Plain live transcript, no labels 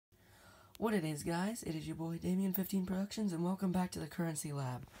What it is, guys, it is your boy Damien15 Productions, and welcome back to the Currency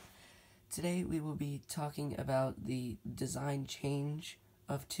Lab. Today we will be talking about the design change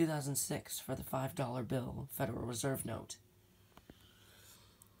of 2006 for the $5 bill Federal Reserve note.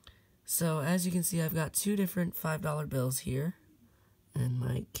 So, as you can see, I've got two different $5 bills here, and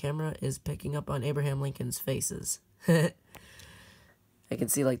my camera is picking up on Abraham Lincoln's faces. I can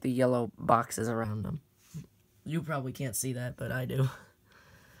see, like, the yellow boxes around them. You probably can't see that, but I do.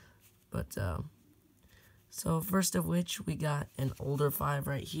 But, so first of which, we got an older 5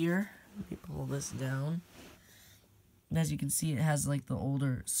 right here. Let me pull this down. And as you can see, it has, like, the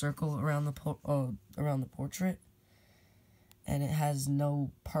older circle around the portrait. And it has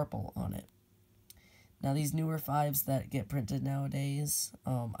no purple on it. Now, these newer 5s that get printed nowadays,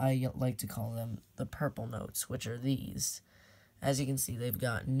 I like to call them the purple notes, which are these. As you can see, they've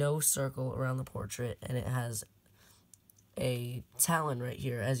got no circle around the portrait, and it has a talon right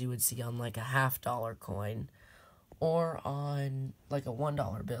here, as you would see on like a $50 coin, or on like a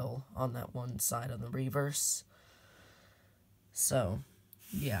 $1 bill on that one side on the reverse. So,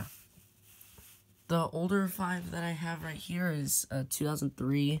 yeah. The older 5 that I have right here is a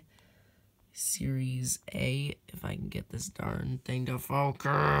 2003 Series A, if I can get this darn thing to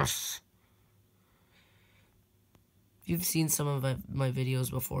focus. If you've seen some of my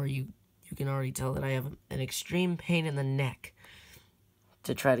videos before, you can already tell that I have an extreme pain in the neck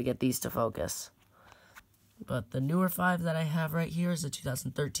to try to get these to focus. But the newer 5 that I have right here is a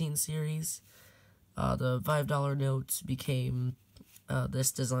 2013 series. The $5 notes became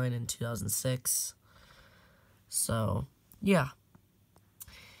this design in 2006. So, yeah.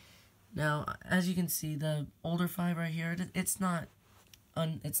 Now, as you can see, the older 5 right here, it's not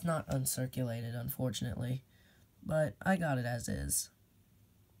uncirculated, unfortunately. But I got it as is.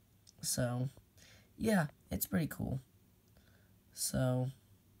 So, yeah, it's pretty cool. So,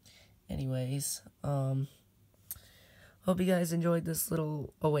 anyways, hope you guys enjoyed this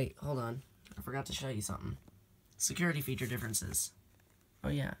little... Oh, wait, hold on. I forgot to show you something. Security feature differences. Oh,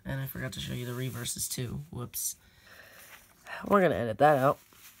 yeah, and I forgot to show you the reverses, too. Whoops. We're going to edit that out.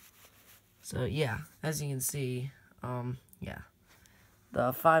 So, yeah, as you can see, yeah.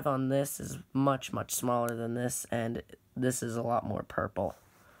 The 5 on this is much, much smaller than this, and this is a lot more purple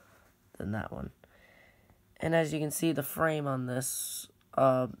than that one. And as you can see, the frame on this,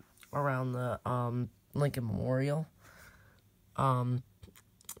 around the, Lincoln Memorial,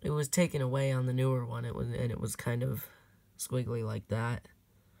 it was taken away on the newer one, and it was kind of squiggly like that.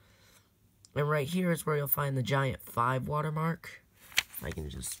 And right here is where you'll find the giant 5 watermark. I can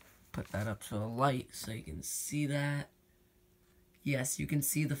just put that up to the light so you can see that. Yes, you can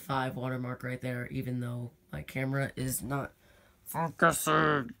see the 5 watermark right there, even though my camera is not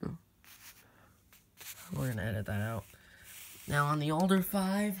focusing. We're going to edit that out. Now, on the older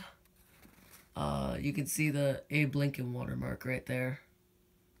 5, you can see the Abe Lincoln watermark right there.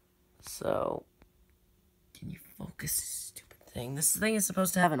 So, can you focus, stupid thing? This thing is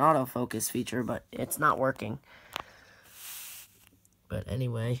supposed to have an autofocus feature, but it's not working. But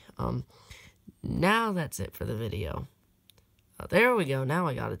anyway, now that's it for the video. There we go, now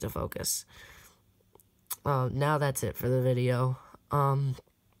I got it to focus. Now that's it for the video.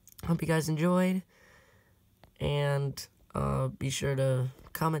 Hope you guys enjoyed. And be sure to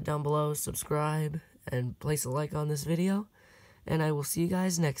comment down below, subscribe, and place a like on this video. And I will see you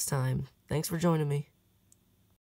guys next time. Thanks for joining me.